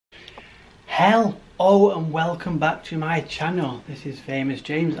Hello and welcome back to my channel. This is Famous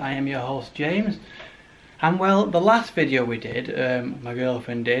James. I am your host James. And well, the last video we did, my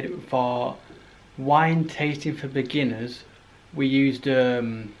girlfriend did, for wine tasting for beginners, we used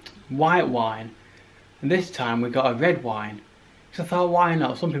white wine, and this time we got a red wine. So I thought, why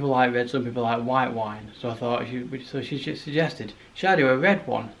not? Some people like red, some people like white wine. So I thought, she just suggested, should I do a red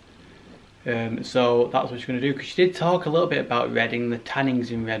one? So that's what she's going to do, because she did talk a little bit about redding, the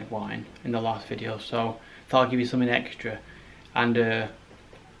tannins in red wine in the last video, so I thought I'd give you something extra, and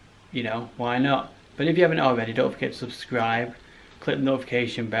you know, why not? But if you haven't already, don't forget to subscribe, click the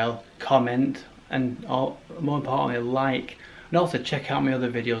notification bell, comment, and more importantly like, and also check out my other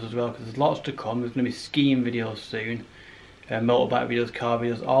videos as well, because there's lots to come. There's going to be skiing videos soon, motorbike videos, car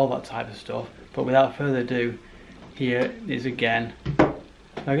videos, all that type of stuff. But without further ado, here is again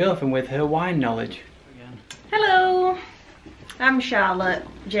my girlfriend with her wine knowledge. Hello, I'm Charlotte,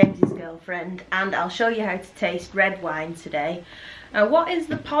 James's girlfriend, and I'll show you how to taste red wine today. Now, what is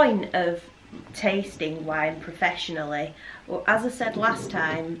the point of tasting wine professionally? Well, as I said last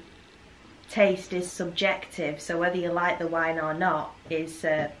time, taste is subjective, so whether you like the wine or not is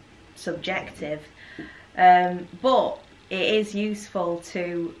subjective. But it is useful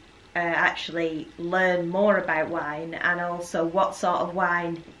to actually learn more about wine, and also what sort of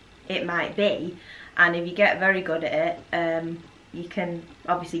wine it might be, and if you get very good at it, you can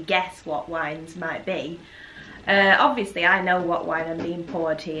obviously guess what wines might be. Obviously I know what wine I'm being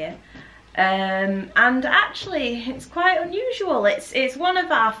poured here, and actually it's quite unusual. It's one of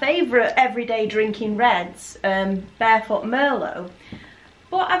our favourite everyday drinking reds, Barefoot Merlot,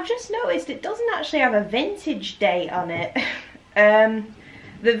 but I've just noticed it doesn't actually have a vintage date on it.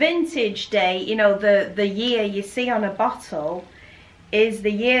 The vintage date, you know, the year you see on a bottle, is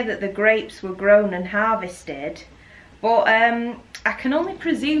the year that the grapes were grown and harvested. But I can only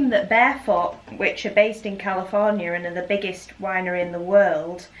presume that Barefoot, which are based in California and are the biggest winery in the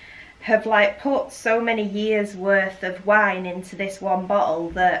world, have like put so many years worth of wine into this one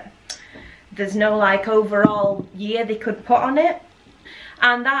bottle that there's no like overall year they could put on it.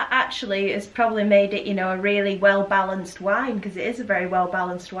 And that actually has probably made it, you know, a really well-balanced wine, because it is a very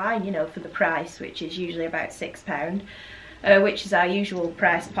well-balanced wine, you know, for the price, which is usually about £6, which is our usual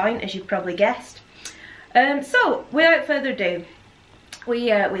price point, as you've probably guessed. So, without further ado,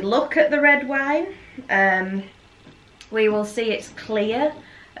 we look at the red wine. We will see it's clear.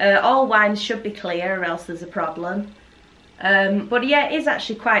 All wines should be clear, or else there's a problem. But yeah, it is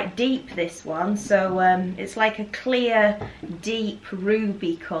actually quite deep, this one, so it's like a clear, deep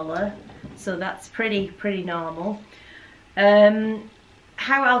ruby colour, so that's pretty normal.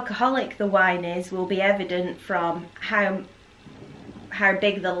 How alcoholic the wine is will be evident from how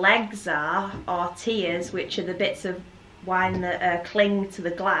big the legs are, or tears, which are the bits of wine that cling to the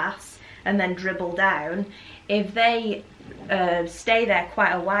glass and then dribble down. If they stay there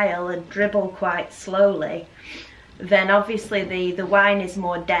quite a while and dribble quite slowly, then obviously the wine is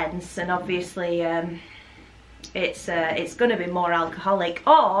more dense, and obviously it's going to be more alcoholic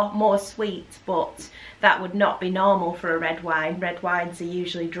or more sweet, but that would not be normal for a red wine. Red wines are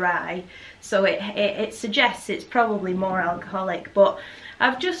usually dry, so it suggests it's probably more alcoholic. But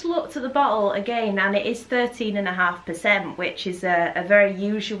I've just looked at the bottle again, and it is 13.5%, which is a very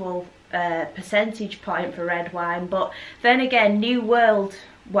usual percentage point for red wine. But then again, New World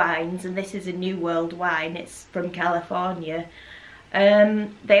wines, and this is a New World wine, it's from California,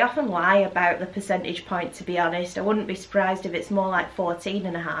 they often lie about the percentage point, to be honest. I wouldn't be surprised if it's more like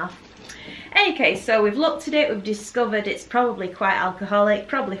 14.5. Okay, so we've looked at it, we've discovered it's probably quite alcoholic,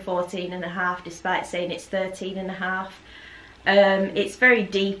 probably 14.5, despite saying it's 13.5. It's very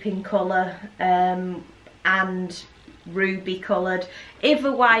deep in colour, and ruby coloured. If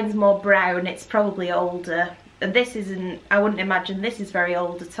a wine's more brown, it's probably older. And this isn't, I wouldn't imagine this is very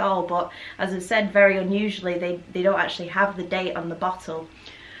old at all, but as I've said, very unusually, they don't actually have the date on the bottle.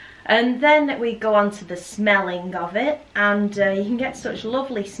 And then we go on to the smelling of it, and you can get such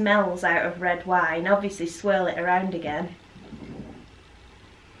lovely smells out of red wine. Obviously swirl it around again.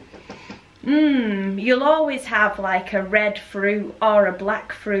 You'll always have like a red fruit or a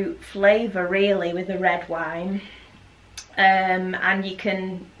black fruit flavour really with a red wine. And you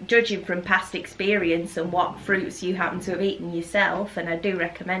can, judging from past experience and what fruits you happen to have eaten yourself, and I do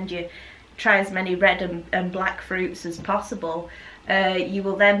recommend you try as many red and black fruits as possible, you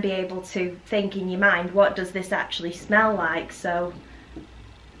will then be able to think in your mind, what does this actually smell like? So,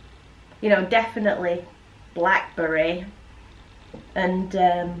 you know, definitely blackberry and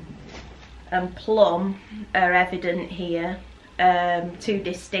plum are evident here, two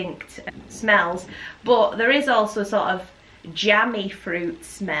distinct smells, but there is also sort of jammy fruit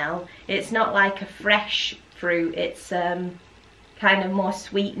smell. It's not like a fresh fruit, it's kind of more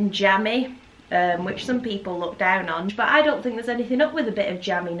sweet and jammy, which some people look down on, but I don't think there's anything up with a bit of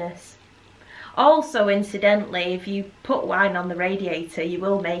jamminess. Also, incidentally, if you put wine on the radiator, you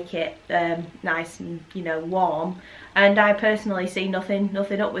will make it nice and, you know, warm. And I personally see nothing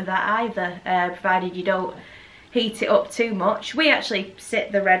up with that either, provided you don't heat it up too much. We actually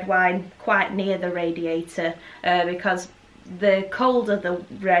sit the red wine quite near the radiator because the colder the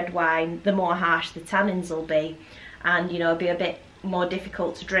red wine, the more harsh the tannins will be, and, you know, it'll be a bit more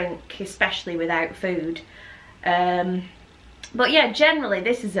difficult to drink, especially without food. But yeah, generally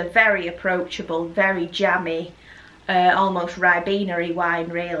this is a very approachable, very jammy, almost Ribena-y wine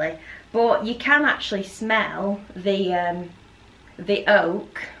really. But you can actually smell the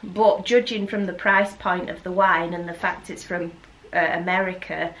oak, but judging from the price point of the wine and the fact it's from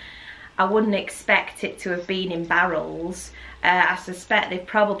America, I wouldn't expect it to have been in barrels. I suspect they've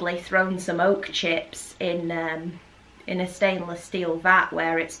probably thrown some oak chips in a stainless steel vat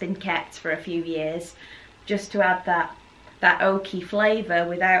where it's been kept for a few years, just to add that oaky flavour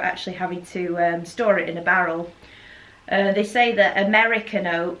without actually having to store it in a barrel. They say that American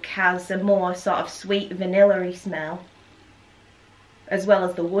oak has a more sort of sweet vanilla-y smell, as well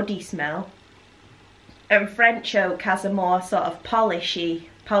as the woody smell, and French oak has a more sort of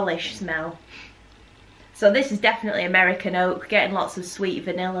polished smell. So this is definitely American oak, getting lots of sweet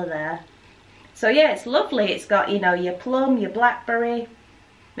vanilla there. So yeah, it's lovely. It's got, you know, your plum, your blackberry,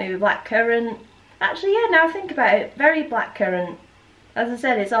 maybe blackcurrant. Actually, yeah, now I think about it, very blackcurrant. As I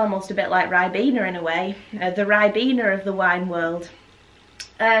said, it's almost a bit like Ribena in a way, the Ribena of the wine world.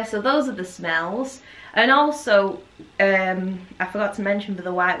 So those are the smells. And also, I forgot to mention for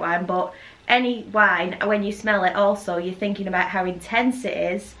the white wine, but any wine, when you smell it also, you're thinking about how intense it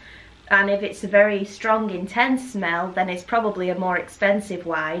is. And if it's a very strong, intense smell, then it's probably a more expensive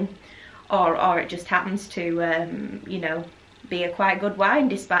wine. Or it just happens to, you know, be a quite good wine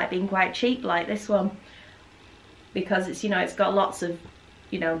despite being quite cheap like this one, because it's, you know, it's got lots of,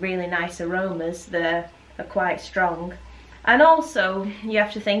 you know, really nice aromas that are quite strong. And also you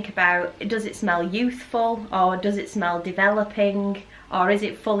have to think about, does it smell youthful, or does it smell developing, or is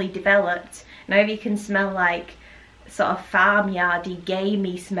it fully developed? Now if you can smell like sort of farmyardy,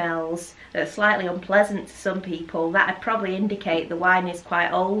 gamey smells that are slightly unpleasant to some people, that would probably indicate the wine is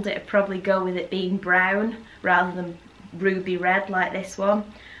quite old. It would probably go with it being brown rather than ruby red like this one,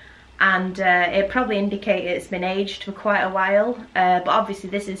 and it probably indicate it's been aged for quite a while, but obviously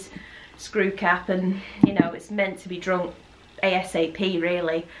this is screw cap, and, you know, it's meant to be drunk ASAP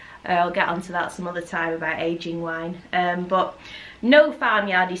really. I'll get onto that some other time about aging wine, but no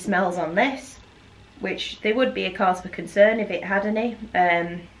farmyardy smells on this, which they would be a cause for concern if it had any.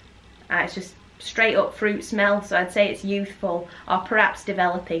 It's just straight up fruit smell, so I'd say it's youthful or perhaps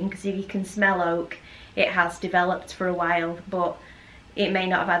developing, because if you can smell oak, it has developed for a while, but it may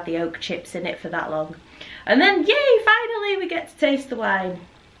not have had the oak chips in it for that long. And then, yay, finally we get to taste the wine.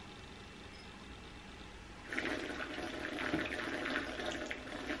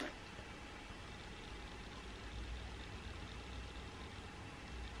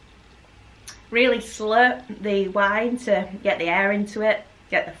 Really slurp the wine to get the air into it,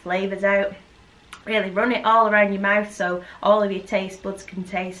 get the flavours out. Really run it all around your mouth so all of your taste buds can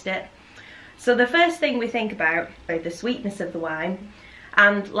taste it. So the first thing we think about is the sweetness of the wine,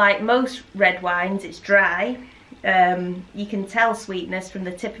 and like most red wines, it's dry. You can tell sweetness from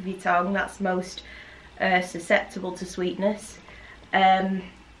the tip of your tongue, that's most susceptible to sweetness. And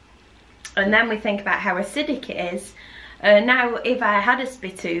then we think about how acidic it is. Now if I had a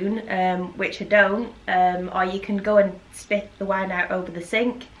spittoon, which I don't, or you can go and spit the wine out over the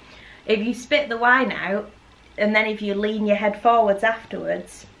sink. If you spit the wine out, and then if you lean your head forwards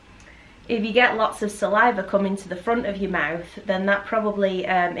afterwards, if you get lots of saliva coming to the front of your mouth, then that probably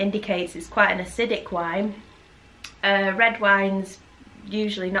indicates it's quite an acidic wine. Red wines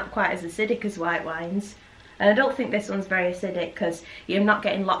usually not quite as acidic as white wines, and I don't think this one's very acidic because you're not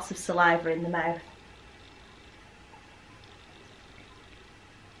getting lots of saliva in the mouth.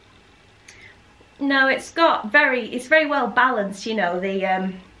 No, it's very well balanced, you know,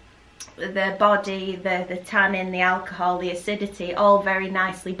 the body, the tannin, the alcohol, the acidity, all very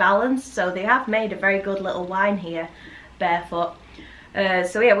nicely balanced. So they have made a very good little wine here, Barefoot.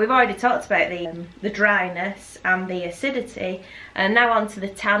 So yeah, we've already talked about the dryness and the acidity, and now on to the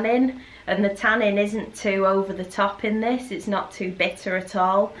tannin. And the tannin isn't too over the top in this, it's not too bitter at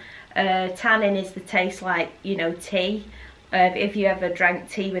all. Tannin is the taste like, you know, tea. If you ever drank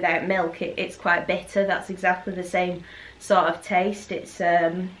tea without milk, it's quite bitter. That's exactly the same sort of taste. It's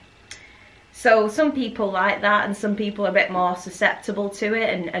So some people like that, and some people are a bit more susceptible to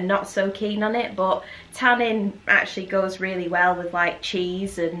it and not so keen on it. But tannin actually goes really well with like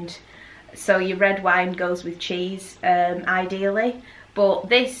cheese, and so your red wine goes with cheese ideally. But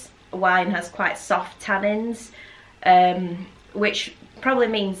this wine has quite soft tannins, which probably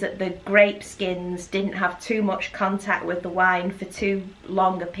means that the grape skins didn't have too much contact with the wine for too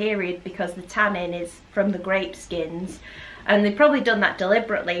long a period, because the tannin is from the grape skins. And they've probably done that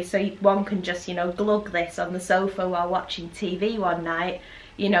deliberately, so one can just, you know, glug this on the sofa while watching TV one night,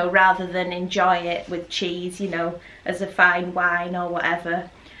 you know, rather than enjoy it with cheese, you know, as a fine wine or whatever.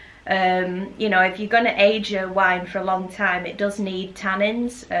 You know, if you're going to age a wine for a long time, it does need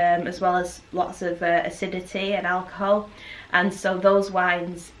tannins, as well as lots of acidity and alcohol. And so those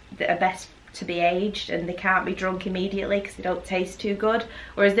wines that are best to be aged, and they can't be drunk immediately because they don't taste too good.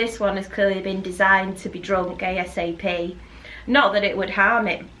 Whereas this one has clearly been designed to be drunk ASAP. Not that it would harm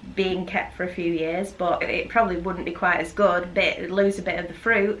it being kept for a few years, but it probably wouldn't be quite as good. It'd lose a bit of the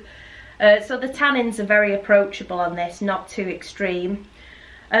fruit. So the tannins are very approachable on this, not too extreme.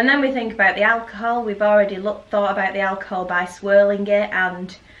 And then we think about the alcohol. We've already thought about the alcohol by swirling it,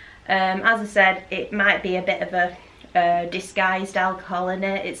 and as I said, it might be a bit of a disguised alcohol in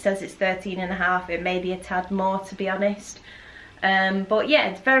it. It says it's 13.5. It may be a tad more, to be honest. But yeah,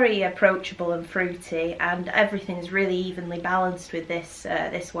 it's very approachable and fruity, and everything's really evenly balanced with this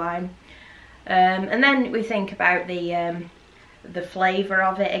this wine. And then we think about the flavour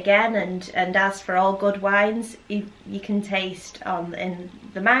of it again, and as for all good wines, you can taste in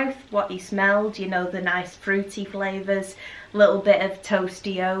the mouth what you smelled, you know, the nice fruity flavours, a little bit of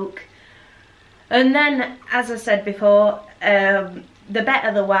toasty oak. And then, as I said before, the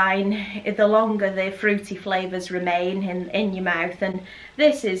better the wine, the longer the fruity flavours remain in your mouth. And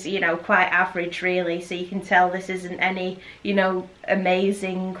this is, you know, quite average really, so you can tell this isn't any, you know,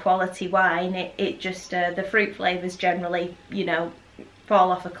 amazing quality wine. It just, the fruit flavours generally, you know,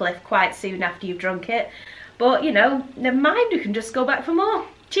 fall off a cliff quite soon after you've drunk it. But, you know, never mind, we can just go back for more.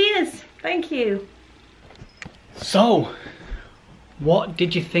 Cheers! Thank you! So, what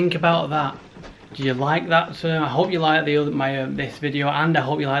did you think about that? Do you like that? I hope you like this video, and I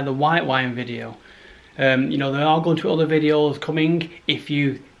hope you like the white wine video. You know, there are going to be other videos coming. If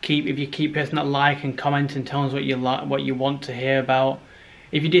you keep pressing that like and comment and tell us what you like, what you want to hear about.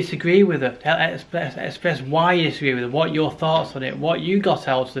 If you disagree with it, express why you disagree with it, what your thoughts on it, what you got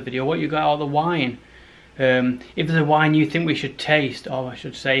out of the video, what you got out of the wine. If there's a wine you think we should taste, or I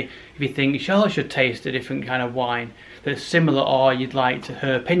should say, if you think Charlotte should taste a different kind of wine that's similar, or you'd like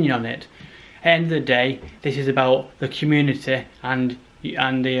her opinion on it. At the end of the day, this is about the community and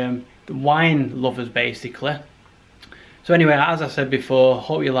the wine lovers, basically. So anyway, as I said before,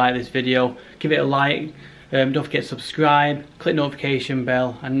 hope you like this video. Give it a like, don't forget to subscribe, click notification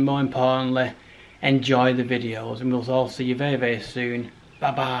bell, and more importantly, enjoy the videos. And we'll all see you very, very soon.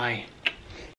 Bye bye.